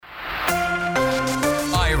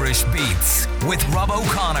Irish Beats with Rob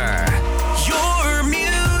O'Connor. Your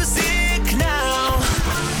music now.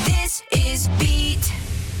 This is Beat.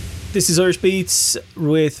 This is Irish Beats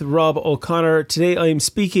with Rob O'Connor. Today I'm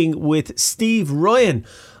speaking with Steve Ryan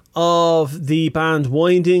of the band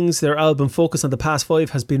Windings. Their album Focus on the Past Five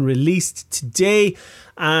has been released today,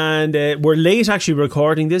 and we're late actually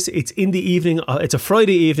recording this. It's in the evening. It's a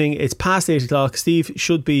Friday evening. It's past 8 o'clock. Steve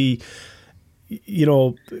should be,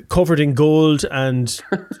 covered in gold and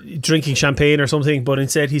drinking champagne or something, but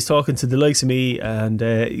instead he's talking to the likes of me and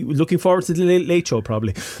looking forward to the late show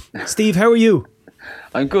probably. Steve, how are you?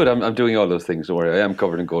 I'm good. I'm doing all those things. Don't worry. I am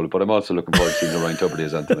covered in gold, but I'm also looking forward to seeing the Ryan Tubridy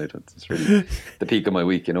is on tonight. It's really the peak of my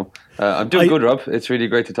week, I'm doing good, Rob. It's really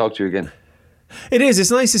great to talk to you again. It is.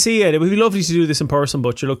 It's nice to see you. It would be lovely to do this in person,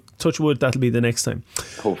 but touch wood, that'll be the next time.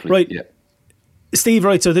 Hopefully. Right. Yeah. Steve,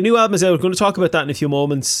 right, so the new album is out. We're going to talk about that in a few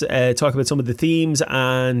moments, talk about some of the themes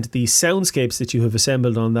and the soundscapes that you have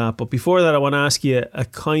assembled on that. But before that, I want to ask you a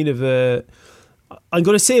kind of I'm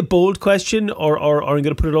going to say a bold question, or I'm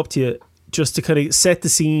going to put it up to you just to kind of set the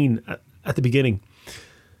scene at the beginning.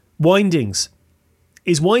 Windings.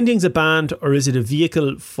 Is Windings a band, or is it a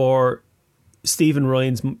vehicle for Stephen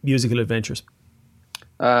Ryan's musical adventures?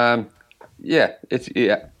 It is.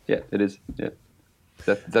 Yeah. Is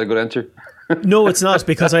that a good answer? No, it's not,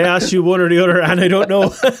 because I asked you one or the other, and I don't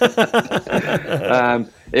know.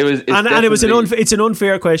 It's an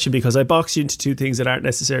unfair question because I boxed you into two things that aren't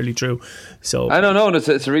necessarily true. So I don't know.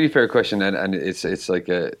 It's a really fair question, and it's like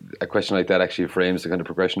a question like that actually frames the kind of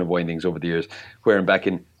progression of Windings over the years. Where back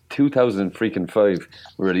in 2005,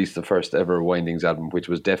 we released the first ever Windings album, which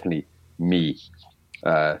was definitely me.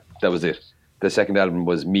 That was it. The second album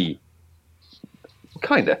was me.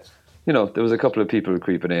 Kinda. There was a couple of people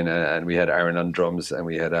creeping in, and we had Aaron on drums, and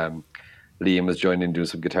we had Liam was joining in doing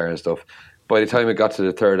some guitar and stuff. By the time it got to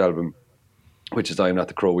the third album, which is I'm Not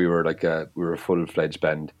the Crow, we were a full-fledged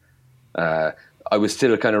band. I was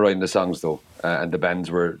still kind of writing the songs though, and the band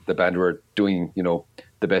were doing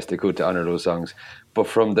the best they could to honour those songs. But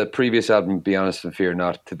from the previous album, Be Honest and Fear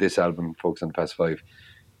Not, to this album, Focus on the Past Five,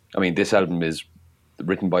 I mean, this album is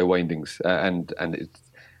written by Windings, and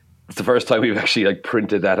it's the first time we've actually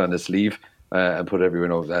printed that on a sleeve and put everyone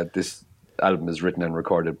over that this album is written and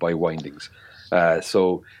recorded by Windings.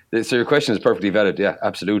 So your question is perfectly valid. Yeah,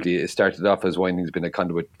 absolutely. It started off as Windings being a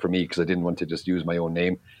conduit for me because I didn't want to just use my own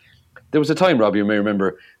name. There was a time, Rob, you may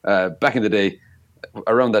remember, back in the day,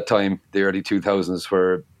 around that time, the early 2000s,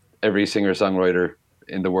 where every singer-songwriter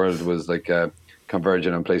in the world was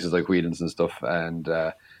converging on places like Whelan's and stuff, and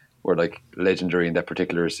were legendary in that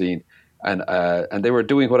particular scene. And they were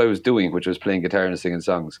doing what I was doing, which was playing guitar and singing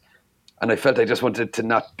songs. And I felt I just wanted to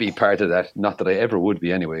not be part of that. Not that I ever would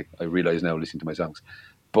be anyway. I realise now listening to my songs.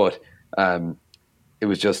 But it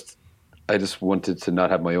was just, I just wanted to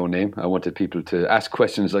not have my own name. I wanted people to ask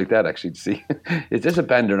questions like that, actually, to see, is this a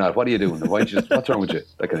band or not? What are you doing? What's wrong with you?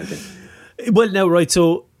 That kind of thing. Well, now, right,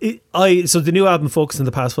 so the new album Focus on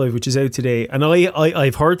the Past Five, which is out today, and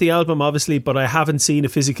I've heard the album obviously, but I haven't seen a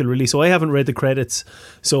physical release, so I haven't read the credits,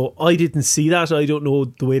 so I didn't see that. I don't know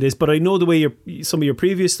the way it is, but I know the way some of your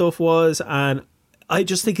previous stuff was, and I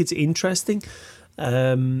just think it's interesting,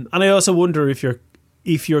 and I also wonder if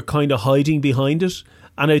you're kind of hiding behind it.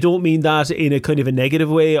 And I don't mean that in a kind of a negative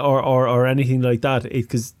way or anything like that,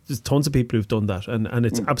 because there's tons of people who've done that, and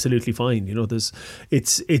it's absolutely fine.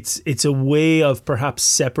 It's a way of perhaps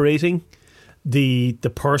separating the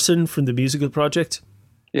person from the musical project.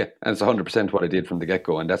 Yeah, and it's 100% what I did from the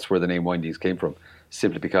get-go, and that's where the name Windings came from,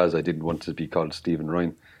 simply because I didn't want to be called Stephen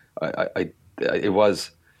Ryan. It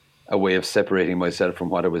was a way of separating myself from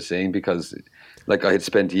what I was saying, because I had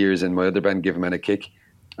spent years in my other band, Give a Man a Kick,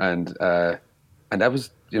 and that was,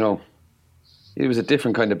 it was a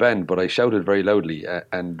different kind of band, but I shouted very loudly.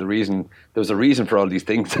 And there was a reason for all these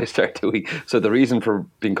things I started doing. So the reason for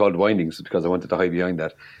being called Windings was because I wanted to hide behind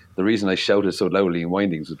that. The reason I shouted so loudly in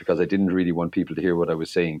Windings was because I didn't really want people to hear what I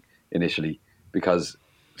was saying initially, because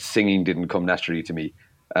singing didn't come naturally to me.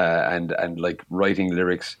 And writing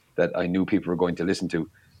lyrics that I knew people were going to listen to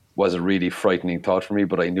was a really frightening thought for me,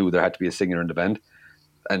 but I knew there had to be a singer in the band.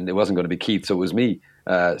 And it wasn't going to be Keith, so it was me.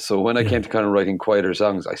 So when I came to kind of writing quieter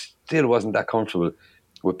songs, I still wasn't that comfortable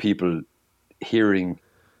with people hearing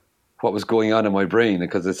what was going on in my brain,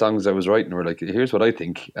 because the songs I was writing were here's what I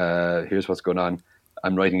think, here's what's going on.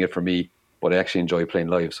 I'm writing it for me, but I actually enjoy playing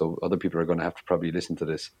live, so other people are going to have to probably listen to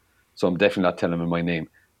this. So I'm definitely not telling them my name.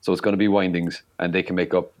 So it's going to be Windings, and they can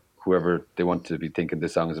make up whoever they want to be thinking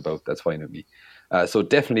this song is about. That's fine with me. So it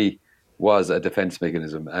definitely was a defense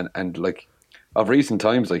mechanism, and of recent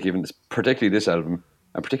times, even particularly this album,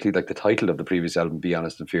 and particularly the title of the previous album, Be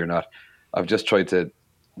Honest and Fear Not, I've just tried to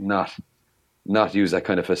not use that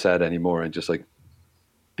kind of facade anymore, and just like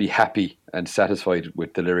be happy and satisfied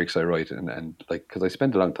with the lyrics I write, and like, because I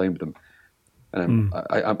spent a long time with them, and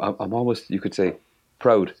I'm almost, you could say,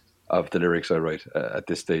 proud of the lyrics I write at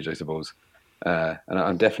this stage, I suppose, and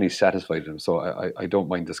I'm definitely satisfied with them. So I don't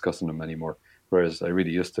mind discussing them anymore, whereas I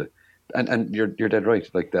really used to. And you're dead right,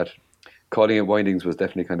 like that. Calling it Windings was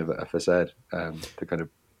definitely kind of a facade, to kind of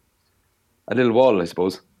a little wall, I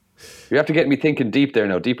suppose. You have to get me thinking deep there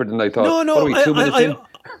now, deeper than I thought. No, what are we, 2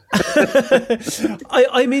 minutes in?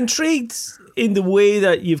 I'm intrigued in the way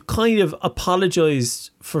that you've kind of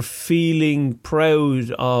apologised for feeling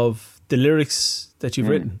proud of the lyrics that you've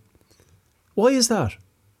written. Why is that?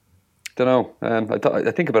 Don't know.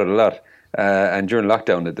 I think about it a lot, and during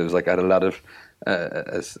lockdown, there was like a lot of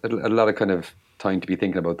kind of time to be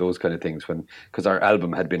thinking about those kind of things, because our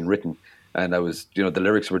album had been written, and I was, the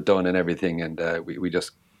lyrics were done and everything, and we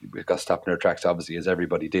got stopped in our tracks, obviously, as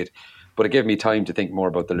everybody did. But it gave me time to think more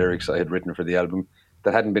about the lyrics I had written for the album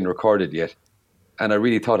that hadn't been recorded yet, and I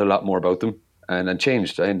really thought a lot more about them, and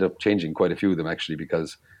changed. I ended up changing quite a few of them, actually,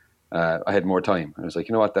 because I had more time. I was like,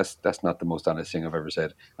 you know what, that's not the most honest thing I've ever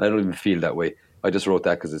said. And I don't even feel that way. I just wrote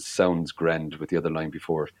that because it sounds grand with the other line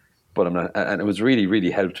before it. But I'm not, and it was really,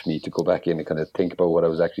 really helped me to go back in and kind of think about what I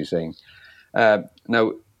was actually saying.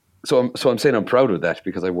 Now, so I'm saying I'm proud of that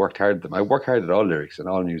because I worked hard at them. I work hard at all lyrics and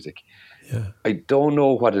all music. Yeah. I don't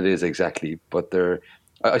know what it is exactly, but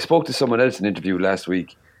I spoke to someone else in an interview last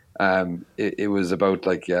week. It was about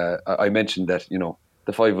like, I mentioned that,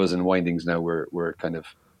 the five of us in Windings now, we're kind of,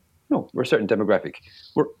 we're a certain demographic.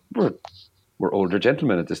 We're older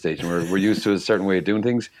gentlemen at this stage, and we're used to a certain way of doing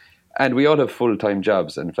things. And we all have full-time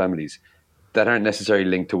jobs and families that aren't necessarily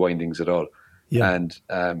linked to Windings at all. Yeah.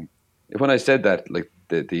 And when I said that, like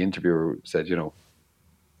the interviewer said,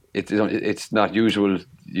 it's not usual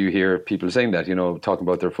you hear people saying that, talking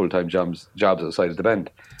about their full-time jobs outside of the band.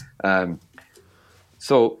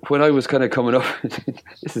 So when I was kind of coming up,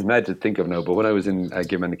 this is mad to think of now, but when I was in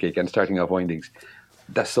Give Man the Cake and starting off Windings,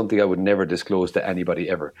 that's something I would never disclose to anybody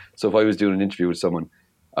ever. So if I was doing an interview with someone,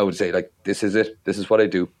 I would say, like, this is it. This is what I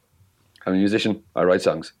do. I'm a musician. I write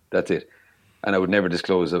songs. That's it. And I would never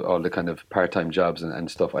disclose all the kind of part-time jobs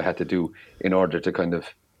and stuff I had to do in order to kind of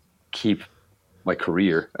keep my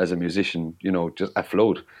career as a musician, just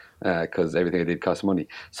afloat, because everything I did cost money.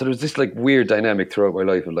 So there was this like weird dynamic throughout my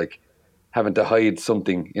life of like having to hide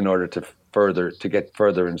something in order to get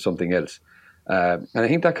further in something else. And I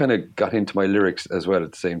think that kind of got into my lyrics as well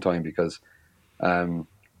at the same time, because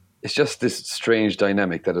it's just this strange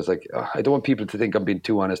dynamic that is like, I don't want people to think I'm being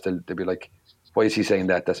too honest. They'll be like, why is he saying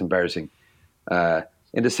that? That's embarrassing.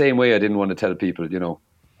 In the same way, I didn't want to tell people,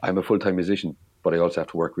 I'm a full-time musician, but I also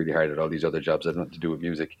have to work really hard at all these other jobs that have nothing to do with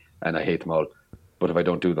music, and I hate them all. But if I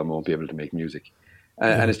don't do them, I won't be able to make music.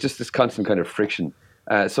 And it's just this constant kind of friction.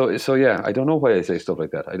 So yeah, I don't know why I say stuff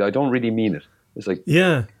like that. I don't really mean it. It's like,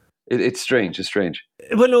 yeah, it's strange. It's strange.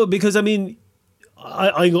 Well, no, because I mean,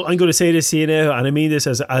 I'm going to say this to you now, and I mean this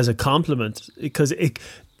as a compliment, because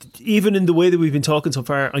even in the way that we've been talking so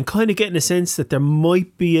far, I'm kind of getting a sense that there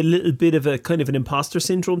might be a little bit of a kind of an imposter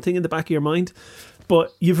syndrome thing in the back of your mind.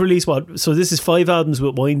 But you've released what? So this is 5 albums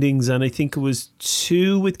with Windings, and I think it was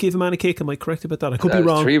 2 with Give a Man a Cake. Am I correct about that? I could be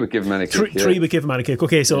wrong. 3 with Give a Man a Cake. 3 with Give a Man a Cake.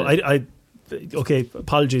 Okay, so yeah. Okay,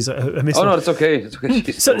 apologies, I missed. Oh no, it's okay. It's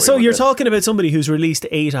okay. So you're talking about somebody who's released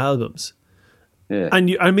 8 albums. Yeah.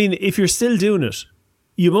 And I mean, if you're still doing it,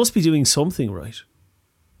 you must be doing something right.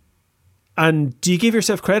 And do you give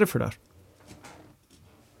yourself credit for that?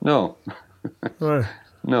 No. Right.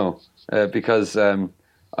 No, because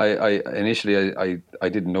I initially I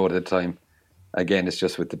didn't know it at the time. Again, it's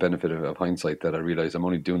just with the benefit of hindsight that I realised I'm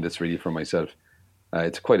only doing this really for myself.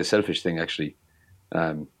 It's quite a selfish thing, actually,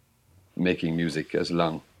 making music as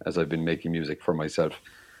long as I've been making music for myself.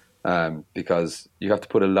 Because you have to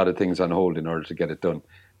put a lot of things on hold in order to get it done.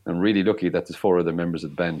 I'm really lucky that there's 4 other members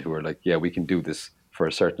of the band who are like, yeah, we can do this for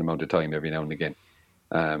a certain amount of time every now and again.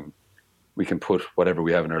 We can put whatever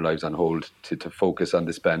we have in our lives on hold to focus on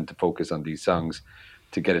this band, to focus on these songs,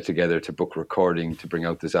 to get it together, to book recording, to bring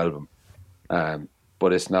out this album.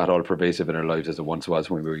 But it's not all pervasive in our lives as it once was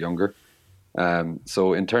when we were younger.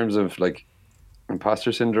 So in terms of like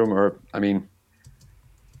imposter syndrome, I mean,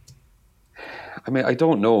 I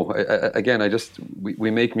don't know. Again, we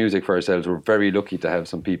make music for ourselves. We're very lucky to have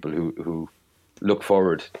some people who look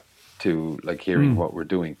forward to like hearing what we're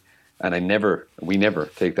doing, and we never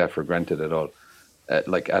take that for granted at all,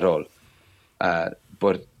 at all.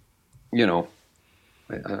 But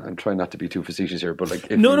I'm trying not to be too facetious here, but like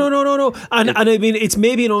no. And I mean, it's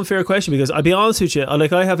maybe an unfair question because I'll be honest with you,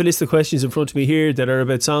 like I have a list of questions in front of me here that are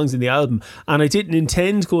about songs in the album, and I didn't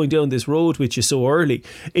intend going down this road with you so early.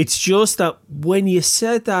 It's just that when you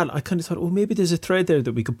said that, I kind of thought, oh, maybe there's a thread there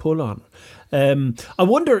that we could pull on. I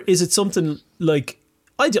wonder, is it something like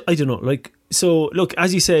I don't know, like. So look,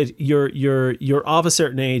 as you said, you're of a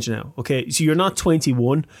certain age now. Okay, so you're not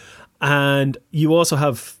 21, and you also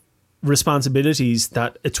have responsibilities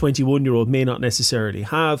that a 21-year-old may not necessarily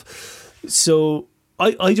have. So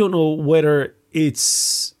I don't know whether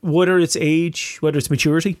it's age, whether it's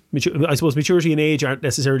maturity. I suppose maturity and age aren't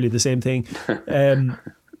necessarily the same thing.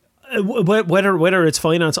 Whether it's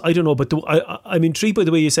finance, I don't know. But I'm intrigued by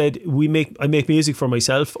the way you said I make music for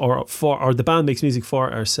myself, or the band makes music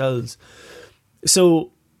for ourselves.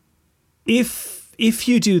 So if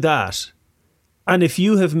you do that, and if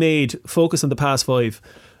you have made Focus on the Past Five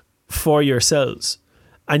for yourselves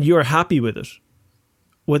and you're happy with it,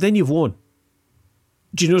 well, then you've won.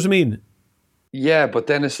 Do you know what I mean? Yeah, but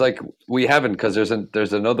then it's like we haven't, because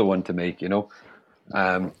there's another one to make, you know.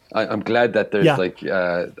 I'm glad that there's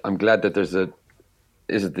I'm glad that there's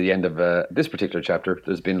is at the end of this particular chapter.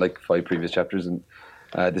 There's been like 5 previous chapters, and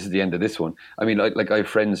this is the end of this one. I mean, like I have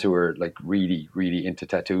friends who are like really, really into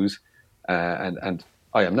tattoos, and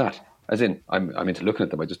I am not. As in, I'm into looking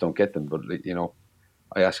at them. I just don't get them. But you know,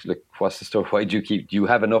 I ask, like, what's the story? Why do you keep? Do you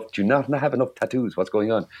have enough? Do you not have enough tattoos? What's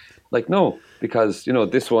going on? Like, no, because you know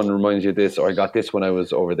this one reminds you of this, or I got this when I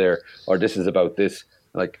was over there, or this is about this.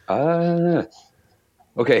 Like, okay,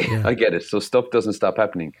 yeah. I get it. So stuff doesn't stop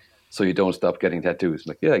happening, so you don't stop getting tattoos.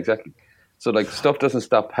 Like, yeah, exactly. So like stuff doesn't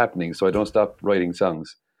stop happening, so I don't stop writing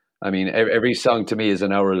songs. I mean, every song to me is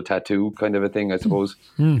an oral tattoo kind of a thing, I suppose.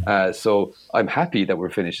 So I'm happy that we're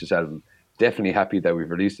finished this album. Definitely happy that we've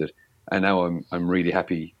released it. And now I'm really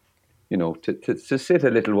happy, you know, to sit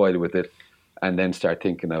a little while with it and then start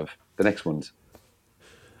thinking of the next ones.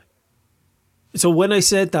 So when I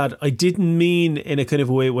said that, I didn't mean in a kind of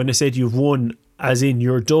a way when I said you've won, as in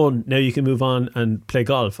you're done, now you can move on and play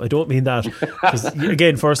golf. I don't mean that.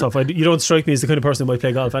 Again, first off, you don't strike me as the kind of person who might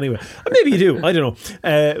play golf anyway. Or maybe you do, I don't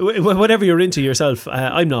know. Whatever you're into yourself,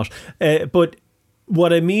 I'm not. But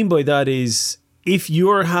what I mean by that is, if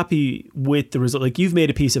you're happy with the result, like you've made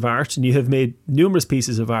a piece of art and you have made numerous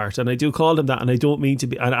pieces of art, and I do call them that, and I don't mean to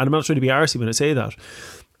be, and I'm not trying to be arsey when I say that.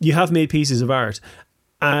 You have made pieces of art,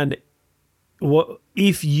 and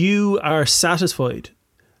if you are satisfied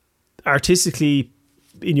artistically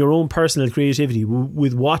in your own personal creativity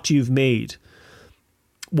with what you've made,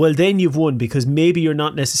 well, then you've won, because maybe you're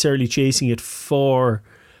not necessarily chasing it for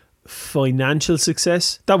financial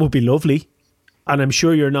success. That would be lovely, and I'm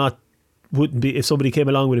sure wouldn't be if somebody came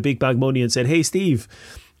along with a big bag of money and said, hey Steve,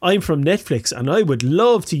 I'm from Netflix and I would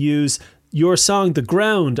love to use your song The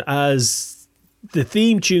Ground as the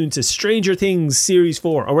theme tune to Stranger Things Series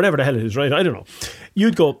 4 or whatever the hell it is, right? I don't know.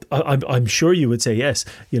 You'd go, I'm sure you would say yes,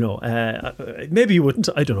 you know. Maybe you wouldn't,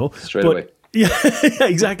 I don't know. Straight away. Yeah,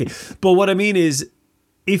 exactly. But what I mean is,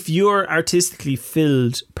 if you're artistically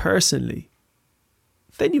filled personally,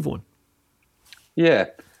 then you've won. Yeah.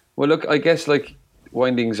 Well, look, I guess like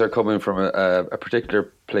Windings are coming from a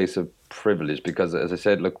particular place of privilege, because, as I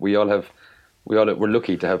said, look, we're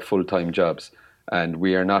lucky to have full-time jobs, and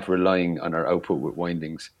we are not relying on our output with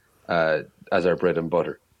Windings as our bread and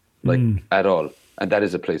butter, like at all. And that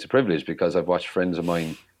is a place of privilege, because I've watched friends of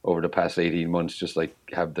mine over the past 18 months just like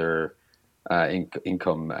have their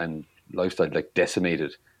income and lifestyle like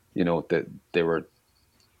decimated. You know, that they were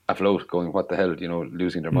afloat going, what the hell, you know,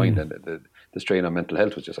 losing their mind, and the strain on mental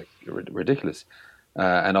health was just like ridiculous.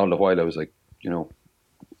 And all the while I was like, you know,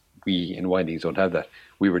 we in Windings don't have that.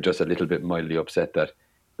 We were just a little bit mildly upset that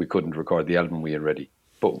we couldn't record the album we had ready.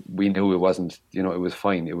 But we knew it wasn't, you know, it was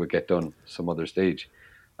fine. It would get done some other stage.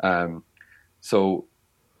 So,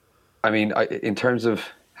 I mean, in terms of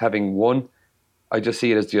having won, I just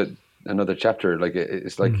see it as just another chapter. Like,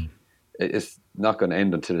 it's like, it's not going to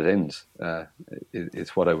end until it ends.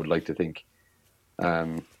 It's what I would like to think.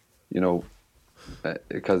 You know,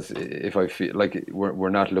 because if I feel like we're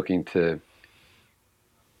not looking to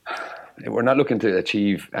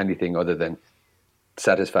achieve anything other than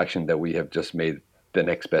satisfaction that we have just made the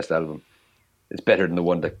next best album. It's better than the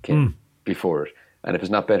one that came before it, and if it's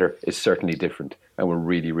not better, it's certainly different, and we're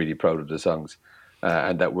really, really proud of the songs,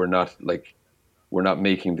 and that we're not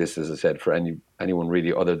making this, as I said, for anyone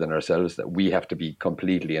really other than ourselves. That we have to be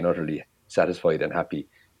completely and utterly satisfied and happy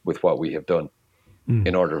with what we have done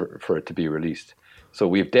in order for it to be released. So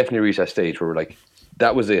we've definitely reached that stage where we're like,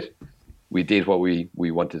 that was it. We did what we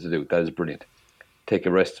wanted to do. That is brilliant. Take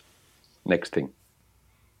a rest. Next thing.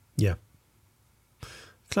 Yeah.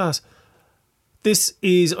 Class. This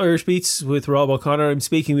is Irish Beats with Rob O'Connor. I'm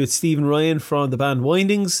speaking with Stephen Ryan from the band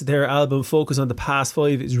Windings. Their album Focus on the Past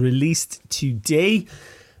Five is released today.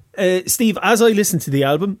 Steve, as I listen to the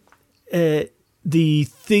album, the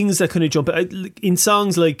things that kind of jump out in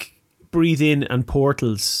songs like Breathe In and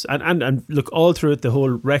Portals, and look, all throughout the whole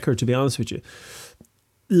record, to be honest with you,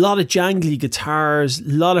 a lot of jangly guitars, a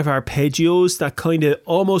lot of arpeggios that kind of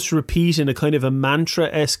almost repeat in a kind of a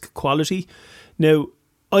mantra-esque quality. Now,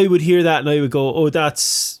 I would hear that and I would go, oh,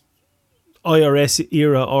 that's IRS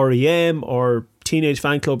era REM or Teenage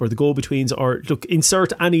Fan Club or the Go-Betweens, or look,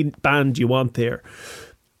 insert any band you want there.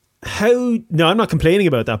 No, I'm not complaining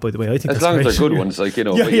about that, by the way. I think as long as they're good ones, like, you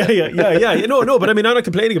know. Yeah. No, but I mean, I'm not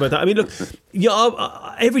complaining about that. I mean, look,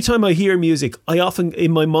 every time I hear music, I often,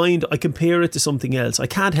 in my mind, I compare it to something else. I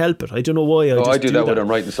can't help it. I don't know why. I do that when I'm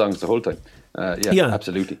writing songs the whole time. Yeah,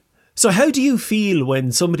 absolutely. So how do you feel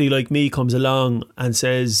when somebody like me comes along and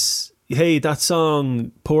says, hey, that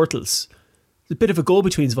song, Portals, there's a bit of a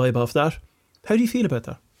Go-Betweens vibe off that. How do you feel about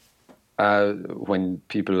that? When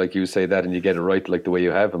people like you say that and you get it right like the way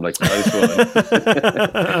you have, I'm like, nice one.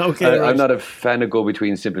 Okay, right. I'm not a fan of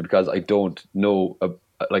Go-Between simply because I don't know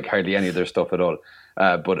like hardly any of their stuff at all.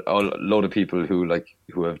 But a load of people who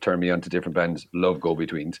have turned me on to different bands love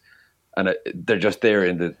Go-Betweens, and they're just there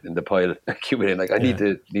in the pile accumulating. Like I need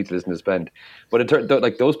to listen to this band. But in turn,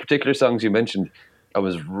 like those particular songs you mentioned, I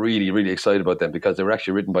was really, really excited about them because they were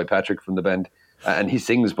actually written by Patrick from the band, and he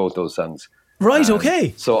sings both those songs. Right,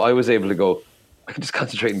 okay. So I was able to go, I can just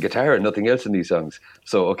concentrate on guitar and nothing else in these songs.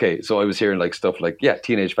 So I was hearing like stuff like,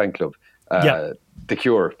 Teenage Fan Club, The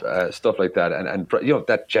Cure, stuff like that. And you know,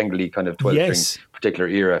 that jangly kind of 12-string particular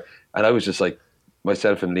era. And I was just like,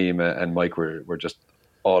 myself and Liam and Mike were just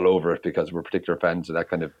all over it because we're particular fans of that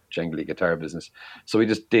kind of jangly guitar business. So we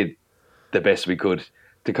just did the best we could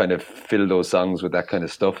to kind of fill those songs with that kind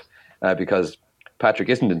of stuff because Patrick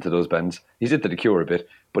isn't into those bands. He's into The Cure a bit,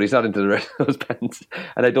 but he's not into the rest of those bands.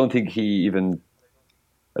 And I don't think he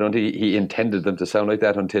intended them to sound like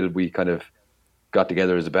that until we kind of got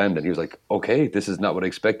together as a band. And he was like, okay, this is not what I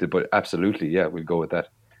expected, but absolutely, yeah, we'll go with that.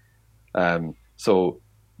 So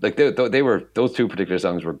like they were, those two particular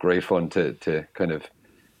songs were great fun to kind of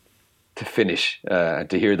to finish and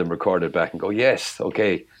to hear them recorded back and go, yes,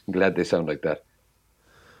 okay, I'm glad they sound like that.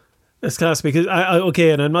 That's class because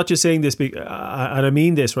and I'm not just saying this, and I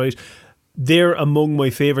mean this, right? They're among my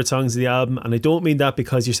favourite songs of the album, and I don't mean that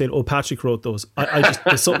because you're saying, oh, Patrick wrote those. I just,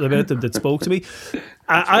 there's something about them that spoke to me.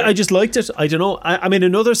 I just liked it. I don't know. I mean,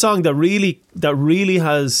 another song that really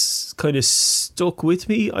has kind of stuck with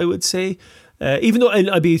me, I would say, even though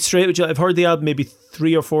I'll be straight with you, I've heard the album maybe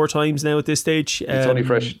 3 or 4 times now at this stage. It's only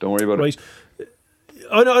fresh. Don't worry about it.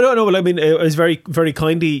 Oh no! Well, I mean, it was very, very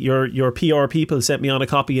kindly your PR people sent me on a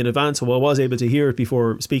copy in advance, so I was able to hear it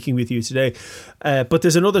before speaking with you today. But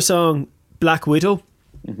there's another song, Black Widow,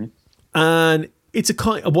 and it's a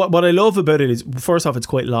kind. What I love about it is, first off, it's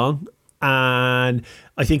quite long, and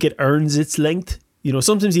I think it earns its length. You know,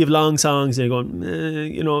 sometimes you have long songs and you're going,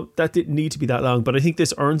 you know, that didn't need to be that long, but I think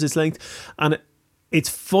this earns its length, and it's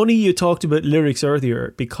funny you talked about lyrics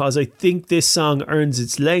earlier because I think this song earns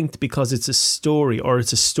its length because it's a story, or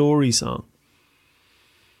it's a story song.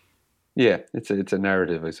 Yeah, it's a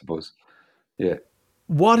narrative, I suppose. Yeah.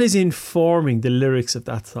 What is informing the lyrics of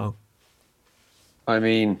that song? I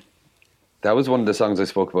mean, that was one of the songs I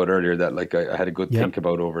spoke about earlier that like I had a good think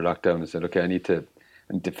about over lockdown and said, okay, I need to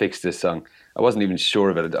fix this song. I wasn't even sure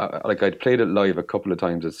of it. Like I'd played it live a couple of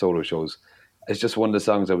times at solo shows. It's just one of the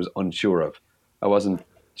songs I was unsure of. I wasn't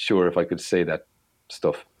sure if I could say that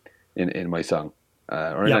stuff in my song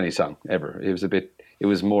or in any song ever. It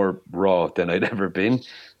was more raw than I'd ever been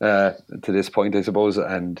to this point, I suppose.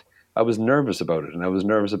 And I was nervous about it. And I was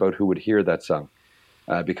nervous about who would hear that song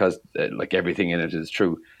because like everything in it is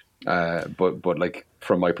true. But like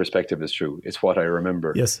from my perspective, it's true. It's what I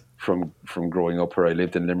remember from growing up where I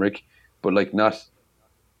lived in Limerick. But like not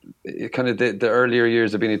kind of the earlier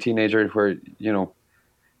years of being a teenager where, you know,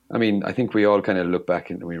 I mean, I think we all kind of look back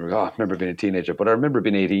and we were, I remember being a teenager, but I remember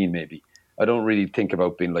being 18 maybe. I don't really think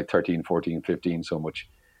about being like 13, 14, 15 so much.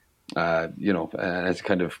 You know, and as I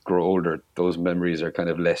kind of grow older, those memories are kind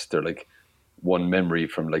of less. They're like one memory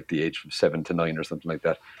from like the age of 7 to 9 or something like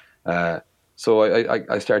that. So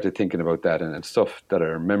I started thinking about that and stuff that I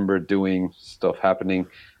remember doing, stuff happening.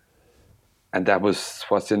 And that was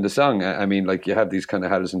what's in the song. I mean, like you have these kind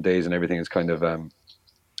of Harrison days and everything is kind of,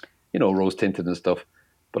 you know, rose tinted and stuff.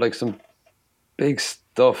 But like some big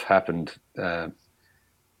stuff happened where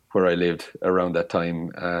I lived around that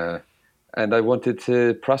time. and I wanted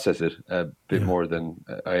to process it a bit more than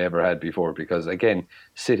I ever had before. Because again,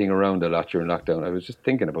 sitting around a lot during lockdown, I was just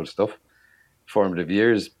thinking about stuff, formative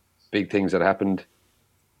years, big things that happened,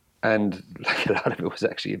 and like a lot of it was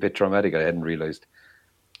actually a bit traumatic. I hadn't realised,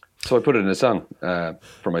 so I put it in a song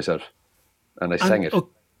for myself, and I sang it,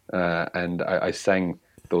 and I sang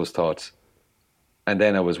those thoughts, and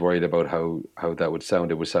then I was worried about how that would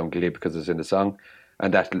sound. It would sound glib because it's in the song.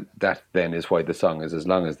 And that then is why the song is as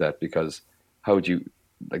long as that, because how would you,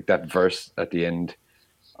 like that verse at the end,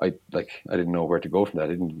 I didn't know where to go from that.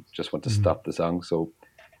 I didn't just want to stop the song. So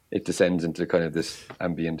it descends into kind of this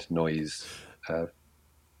ambient noise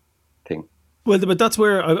thing. Well, but that's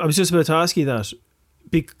where I was just about to ask you that.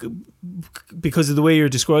 Because of the way you're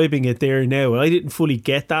describing it there now. I didn't fully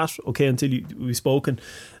get that, okay, until we've spoken.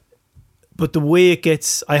 But the way it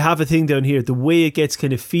gets, I have a thing down here, the way it gets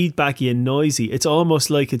kind of feedbacky and noisy, it's almost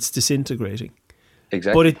like it's disintegrating.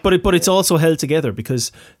 Exactly. But it's also held together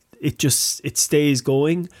because it stays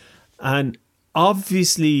going. And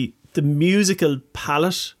obviously the musical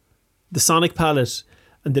palette, the sonic palette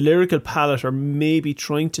and the lyrical palette are maybe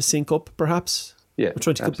trying to sync up, perhaps. Yeah. Or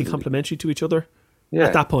trying to absolutely. be complementary to each other. Yeah,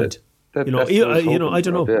 at that point. That's I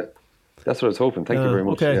don't know. Yeah. That's what I was hoping. Thank you very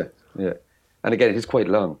much. Okay. Yeah. And again, it is quite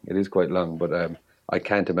long. But I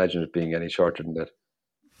can't imagine it being any shorter than that.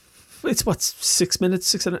 It's what, 6 minutes?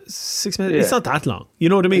 6 minutes? Yeah. It's not that long. You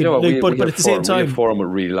know what I mean? But at the same time, we have forum with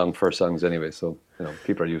really long first songs anyway, so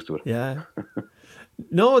people are used to it. Yeah.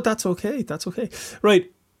 No, that's okay.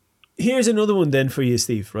 Right. Here's another one then for you,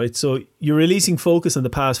 Steve. Right. So you're releasing Focus on the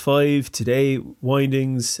Past 5 today.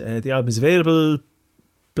 Windings. The album is available.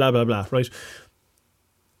 Blah blah blah. Right.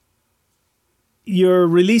 You're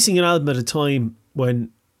releasing an album at a time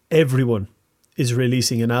when everyone is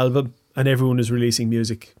releasing an album and everyone is releasing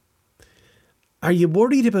music. Are you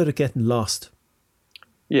worried about it getting lost?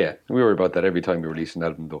 Yeah, we worry about that every time we release an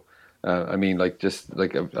album, though. I mean, I've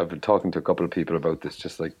been talking to a couple of people about this,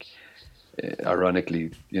 just like,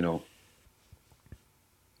 ironically,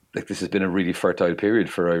 like this has been a really fertile period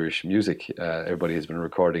for Irish music. Everybody has been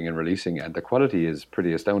recording and releasing, and the quality is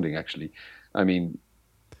pretty astounding, actually. I mean,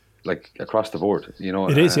 like across the board,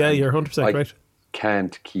 It is, yeah, you're 100% right.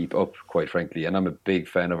 Can't keep up, quite frankly, and I'm a big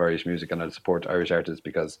fan of Irish music, and I support Irish artists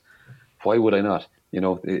because why would I not?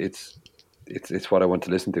 It's what I want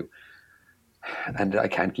to listen to, and I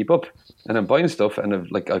can't keep up. And I'm buying stuff, and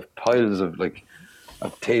I've piles of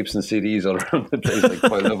tapes and CDs all around the place,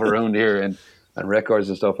 piled up around here, and records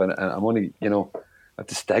and stuff, and I'm only I have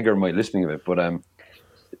to stagger my listening of it.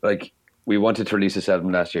 But we wanted to release this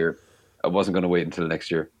album last year. I wasn't going to wait until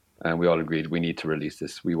next year, and we all agreed we need to release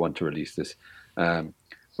this. We want to release this.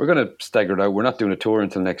 We're going to stagger it out. We're not doing a tour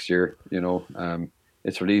until next year.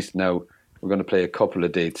 It's released now. We're going to play a couple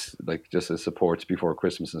of dates, just as supports before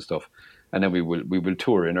Christmas and stuff, and then we will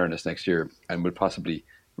tour in earnest next year, and we'll possibly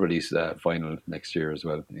release vinyl next year as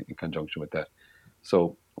well in conjunction with that.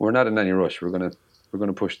 So we're not in any rush. We're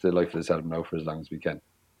gonna push the life of this album now for as long as we can.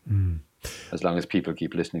 As long as people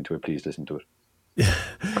keep listening to it, please listen to it.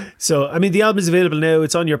 So, I mean, the album is available now.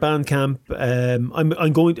 It's on your Bandcamp.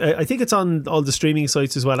 I'm going. I think it's on all the streaming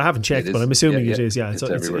sites as well. I haven't checked, but I'm assuming it is. Yeah, it's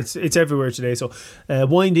everywhere. It's everywhere today. So,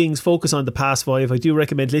 Windings, Focus on the Past 5. I do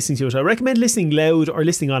recommend listening to it. I recommend listening loud or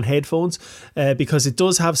listening on headphones because it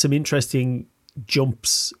does have some interesting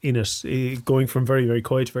jumps in it, going from very, very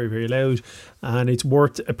quiet to very, very loud, and it's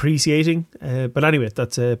worth appreciating. But anyway,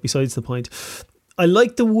 that's besides the point. I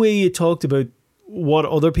like the way you talked about what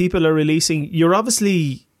other people are releasing. You're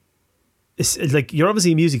obviously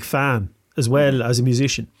a music fan as well as a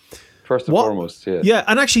musician. First and foremost, yeah. Yeah,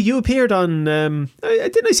 and actually you appeared on,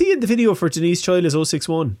 didn't I see you in the video for Denise Childa's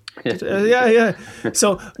 061? Yeah.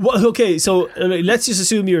 So, let's just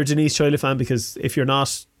assume you're a Denise Childa fan, because if you're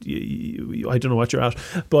not, I don't know what you're at.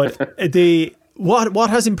 But what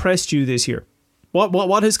has impressed you this year?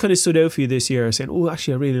 What has kind of stood out for you this year, saying, oh,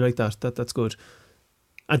 actually I really like that's good?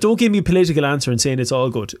 And don't give me a political answer and saying it's all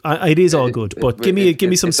good. It is all good, but give me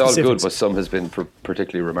some it's specifics. It's all good, but some has been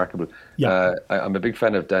particularly remarkable. Yeah. I'm a big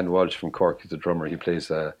fan of Dan Walsh from Cork. He's a drummer. He plays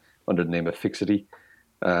under the name of Fixity,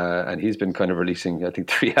 and he's been kind of releasing, I think,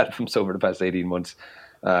 3 albums over the past 18 months.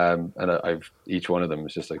 And I've each one of them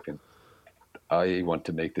is just I want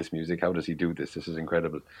to make this music. How does he do this? This is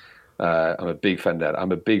incredible. I'm a big fan of that.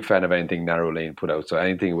 I'm a big fan of anything Narrow Lane put out. So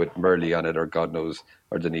anything with Merle on it, or God knows,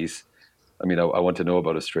 or Denise. I mean, I want to know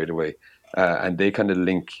about it straight away. And they kind of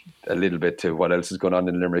link a little bit to what else is going on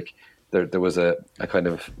in Limerick. There was a kind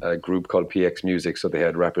of a group called PX Music. So they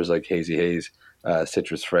had rappers like Hazy Haze,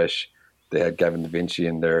 Citrus Fresh. They had Gavin Da Vinci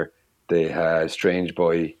in there. They had Strange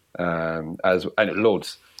Boy, and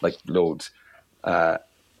loads. And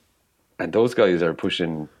and those guys are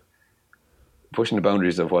pushing the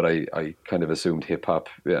boundaries of what I kind of assumed hip hop.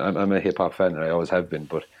 I'm a hip hop fan, and I always have been,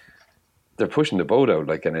 but they're pushing the boat out.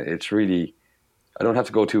 Like, and it's really, I don't have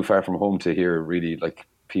to go too far from home to hear really like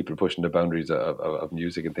people pushing the boundaries of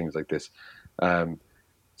music and things like this.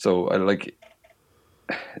 So I like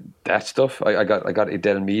that stuff. I got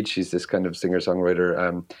Adele Mead. She's this kind of singer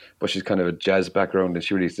songwriter, but she's kind of a jazz background, and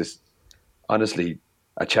she released this, honestly,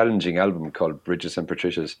 a challenging album called Bridges and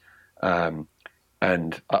Patricias.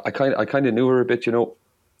 And I kind of knew her a bit, you know,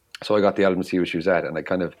 so I got the album to see where she was at, and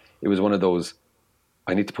it was one of those,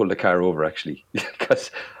 I need to pull the car over actually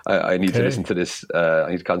because I need to listen to this.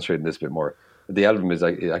 I need to concentrate on this a bit more. The album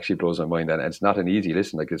it actually blows my mind, and it's not an easy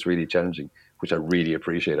listen. Like, it's really challenging, which I really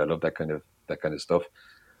appreciate. I love that kind of stuff.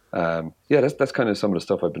 That's kind of some of the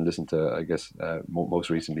stuff I've been listening to, I guess, most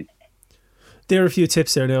recently. There are a few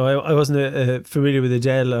tips there now. I wasn't familiar with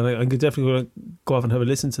Adele, and I could definitely go off and have a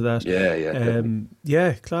listen to that.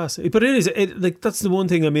 Yeah, class. But it is like, that's the one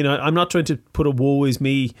thing. I mean, I'm not trying to put a woe is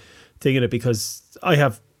me thing in it, because I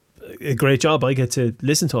have a great job. I get to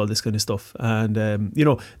listen to all this kind of stuff, and you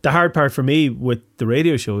know, the hard part for me with the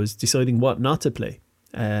radio show is deciding what not to play.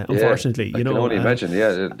 Unfortunately, you know, I can only imagine.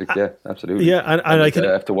 Yeah, absolutely. Yeah, and I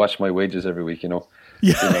have to watch my wages every week. You know.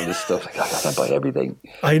 Yeah, you know, this stuff, like, I gotta buy everything.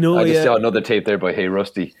 I know. I just saw another tape there by Hey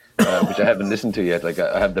Rusty, which I haven't listened to yet. Like,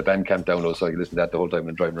 I have the Bandcamp download, so I can listen to that the whole time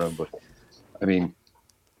I'm driving around. But I mean,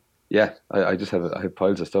 yeah, I just have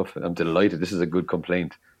piles of stuff. I'm delighted. This is a good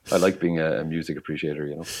complaint. I like being a music appreciator,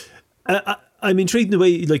 you know. I'm intrigued in the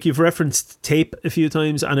way, like, you've referenced tape a few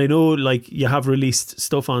times, and I know, like, you have released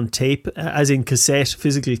stuff on tape, as in cassette,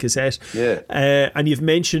 physical cassette. Yeah. And you've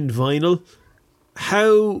mentioned vinyl.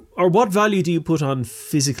 How or what value do you put on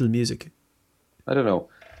physical music? I don't know.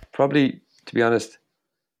 Probably, to be honest,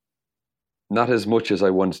 not as much as I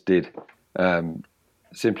once did.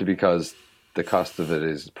 Simply because the cost of it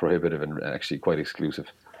is prohibitive and actually quite exclusive.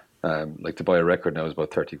 Like, to buy a record now is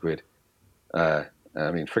about 30 quid.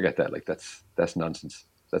 I mean, forget that. Like, that's nonsense.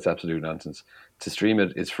 That's absolute nonsense. To stream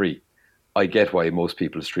it is free. I get why most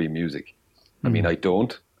people stream music. I mean, I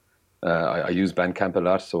don't. I use Bandcamp a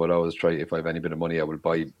lot, so I'll always try, if I have any bit of money, I will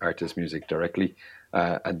buy artist music directly.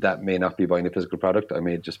 And that may not be buying a physical product. I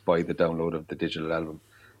may just buy the download of the digital album.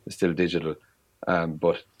 It's still digital.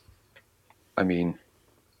 But, I mean,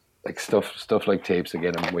 like, stuff like tapes,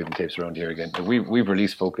 again, I'm waving tapes around here again. We've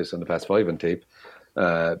released Focus on the Past 5 on tape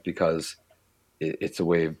because it's a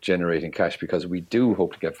way of generating cash, because we do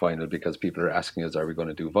hope to get vinyl, because people are asking us, are we going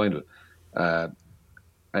to do vinyl?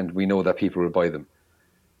 And we know that people will buy them.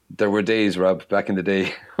 There were days, Rob, back in the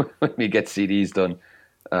day when we get CDs done.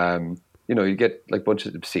 You know, you get like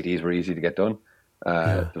bunches of CDs were easy to get done.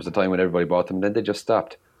 There was a time when everybody bought them, and then they just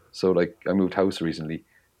stopped. So, like, I moved house recently,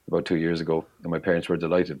 about 2 years ago, and my parents were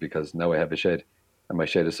delighted because now I have a shed, and my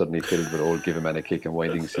shed is suddenly filled with old Give a Man a Kick and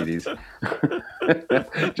Winding CDs.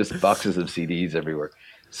 Just boxes of CDs everywhere.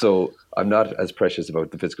 So I'm not as precious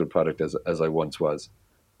about the physical product as I once was.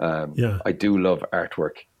 I do love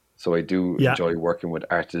artwork. So I do enjoy working with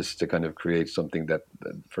artists to kind of create something that,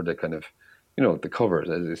 for the kind of, you know, the cover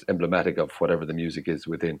is emblematic of whatever the music is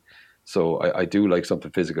within. So I do like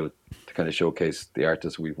something physical to kind of showcase the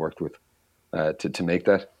artists we've worked with to make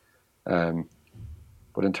that.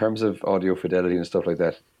 But in terms of audio fidelity and stuff like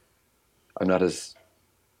that, I'm not as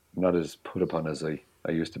put upon as I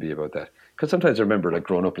used to be about that. Because sometimes I remember, like,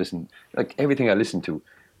 growing up listening, like, everything I listened to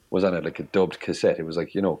was on a dubbed cassette. It was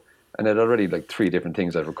like, you know, and I'd already like 3 different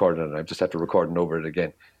things I'd recorded, and I just have to record and over it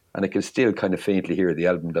again. And I can still kind of faintly hear the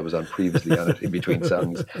album that was on previously on it in between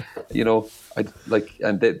songs. You know, I like,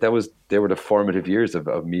 and they were the formative years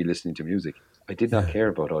of me listening to music. I did not care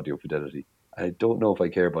about audio fidelity. I don't know if I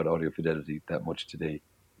care about audio fidelity that much today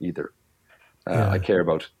either. I care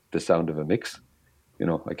about the sound of a mix. You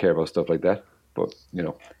know, I care about stuff like that. But, you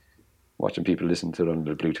know, watching people listen to it on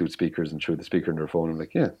their Bluetooth speakers and through the speaker on their phone, I'm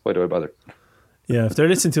like, yeah, why do I bother? Yeah, if they're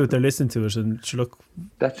listening to it, they're listening to it, and should look.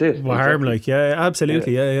 That's it. What harm, like,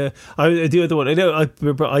 absolutely, I do the one. I know. I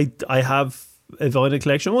remember. I have a vinyl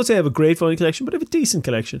collection. I won't say I have a great vinyl collection, but I have a decent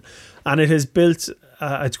collection, and it has built.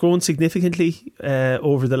 It's grown significantly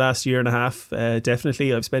over the last year and a half.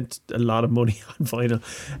 Definitely, I've spent a lot of money on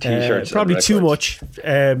vinyl. T-shirts, probably too much.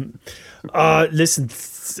 Listen.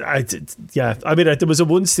 I mean, there was a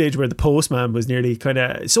one stage where the postman was nearly kind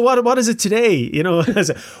of, so what is it today? You know, I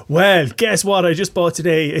said, well, guess what I just bought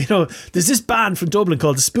today? You know, there's this band from Dublin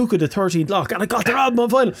called the Spook of the 13th Lock, and I got their album on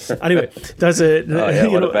vinyl. Anyway, that's a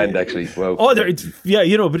what a band, actually. Wow. Oh,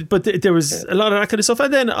 you know, but there was a lot of that kind of stuff,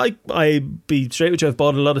 and then I be straight with you, I've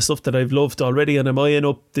bought a lot of stuff that I've loved already, and I'm eyeing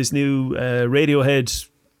up this new Radiohead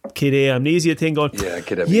Kid A Amnesia thing going,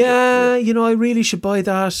 Kid Amnesia. I really should buy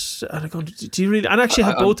that. And I go, do you really? And actually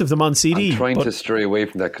have both of them on CD. I'm trying to stray away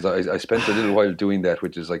from that because I spent a little while doing that,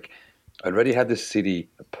 which is like, I already had this CD,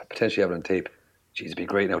 potentially have it on tape. Geez, it'd be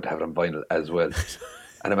great now to have it on vinyl as well.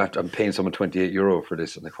 And I'm paying someone €28 for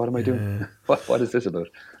this. I'm like, what am I doing? What is this about?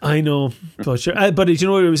 I know, but sure. But you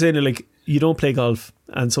know what I was saying? Like, you don't play golf,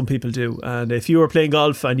 and some people do. And if you were playing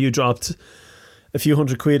golf and you dropped a few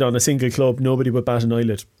 £100 on a single club, nobody would bat an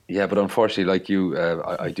eyelid. Yeah, but unfortunately, like you,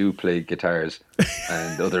 I do play guitars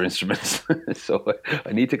and other instruments, so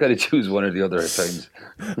I need to kind of choose one or the other at times.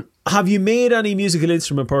 Have you made any musical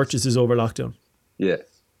instrument purchases over lockdown? Yeah.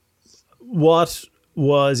 What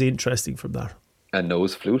was interesting from that? A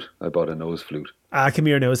nose flute. I bought a nose flute. Come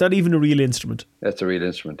here now. Is that even a real instrument? That's a real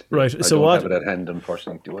instrument. Right. I so don't what? have it at hand,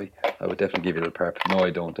 unfortunately. Do I? I would definitely give you a little part. No, I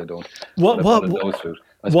don't. What? A nose flute.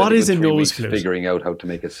 What is a nose flute? Figuring out how to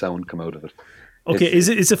make a sound come out of it. Okay,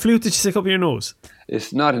 it's a flute that you stick up your nose?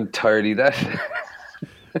 It's not entirely that.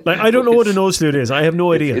 Like, I don't know what a nose flute is. I have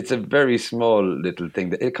no idea. It's a very small little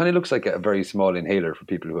thing. It kind of looks like a very small inhaler for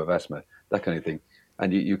people who have asthma, that kind of thing.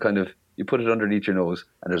 And you put it underneath your nose,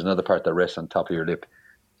 and there's another part that rests on top of your lip.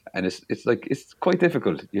 And it's quite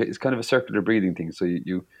difficult. It's kind of a circular breathing thing. So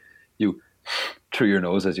you through your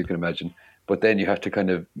nose, as you can imagine, but then you have to kind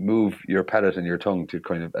of move your palate and your tongue to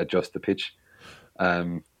kind of adjust the pitch.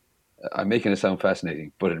 I'm making it sound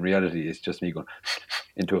fascinating, but in reality, it's just me going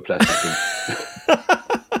into a plastic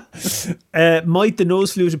thing. Might the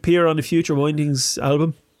nose flute appear on a future Windings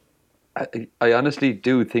album? I honestly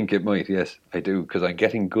do think it might. Yes, I do, because I'm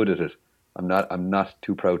getting good at it. I'm not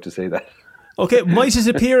too proud to say that. Okay, might it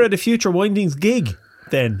appear at a future Windings gig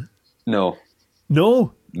then? No.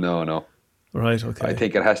 No? No. Right, okay. I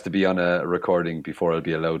think it has to be on a recording before I'll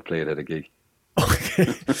be allowed to play it at a gig.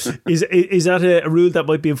 Okay. Is that a rule that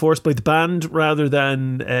might be enforced by the band rather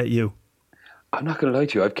than you? I'm not going to lie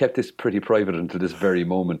to you. I've kept this pretty private until this very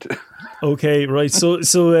moment. Okay, right. So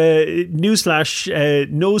newsflash,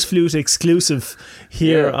 nose flute exclusive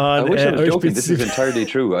here on. I wish I was Irish joking. Beats. This is entirely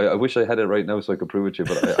true. I wish I had it right now so I could prove it to you,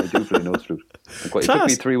 but I do play nose flute. It took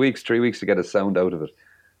me 3 weeks to get a sound out of it.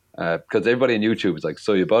 Because everybody on YouTube is like,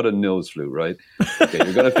 so you bought a nose flute, right? Okay,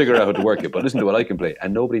 you're going to figure out how to work it, but listen to what I can play.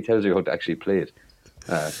 And nobody tells you how to actually play it.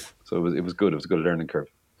 So it was good. It was a good learning curve.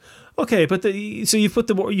 Okay, but so you put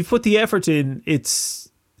the effort in. There's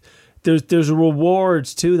a reward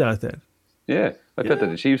to that then. Yeah, I felt I'd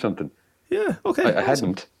achieved something. Yeah, okay. I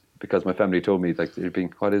hadn't, because my family told me, like, you're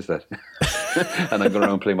being, what is that? And I go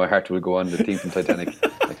around playing My Heart Will Go On, the theme from Titanic.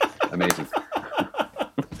 Like, amazing.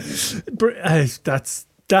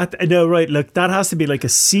 No, right. Look, that has to be like a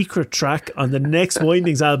secret track on the next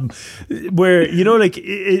Windings album, where like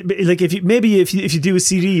if you do a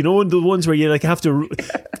CD, the ones where you like have to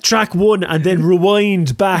track one and then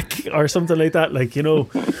rewind back or something like that. Like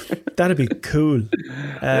that'd be cool.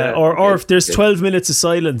 Or if there's 12 minutes of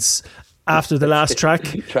silence after the last track.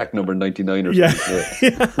 Track number 99 or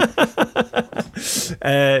something.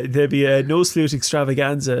 There'd be a nose flute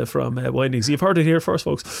extravaganza from Windings. You've heard it here first,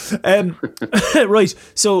 folks. Right.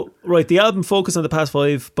 So, the album Focus on the Past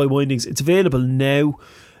Five by Windings, it's available now.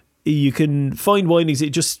 You can find Windings.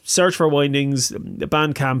 You just search for Windings,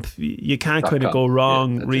 Bandcamp. You can't kind of go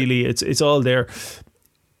wrong, really. It's all there.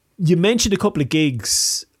 You mentioned a couple of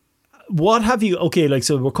gigs. What have you,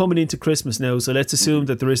 so we're coming into Christmas now, so let's assume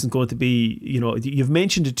that there isn't going to be, you've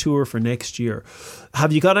mentioned a tour for next year.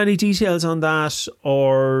 Have you got any details on that,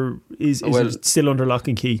 or is it still under lock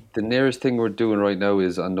and key? The nearest thing we're doing right now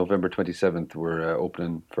is on November 27th, we're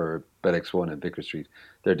opening for BedX1 in Vicar Street.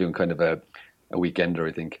 They're doing kind of a weekender,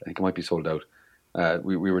 I think. I think it might be sold out.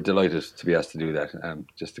 We were delighted to be asked to do that,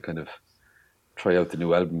 just to kind of try out the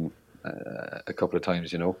new album a couple of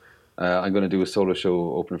times, I'm going to do a solo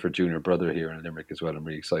show opening for Junior Brother here in Limerick as well. I'm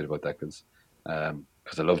really excited about that because I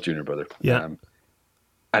love Junior Brother. Yeah.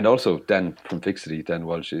 And also Dan from Fixity, Dan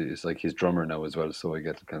Walsh, is like his drummer now as well. So I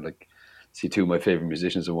get to kind of like see two of my favourite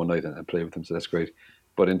musicians in one night and play with them. So that's great.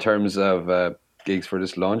 But in terms of gigs for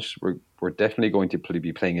this launch, we're definitely going to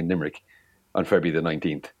be playing in Limerick on February the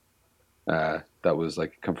 19th. That was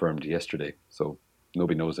like confirmed yesterday. So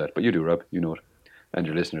nobody knows that. But you do, Rob. You know it. And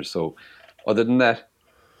your listeners. So other than that,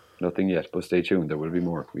 nothing yet, but stay tuned. There will be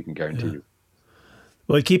more, we can guarantee you.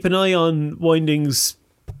 Well, keep an eye on Windings'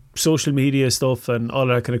 social media stuff and all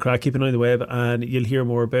that kind of crack. Keep an eye on the web and you'll hear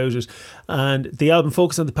more about it. And the album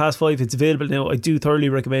Focus on the Past Five, it's available now. I do thoroughly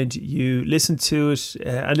recommend you listen to it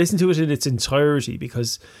and listen to it in its entirety,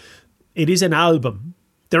 because it is an album.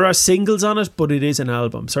 There are singles on it, but it is an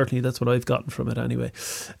album. Certainly that's what I've gotten from it anyway.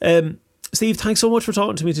 Steve, thanks so much for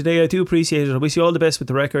talking to me today. I do appreciate it. I wish you all the best with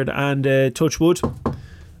the record, and touch wood,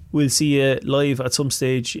 we'll see you live at some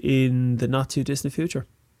stage in the not too distant future.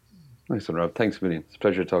 Nice one, Rob. Thanks a million. It's a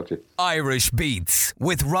pleasure to talk to you. Irish Beats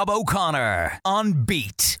with Rob O'Connor on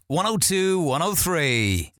Beat 102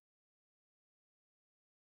 103.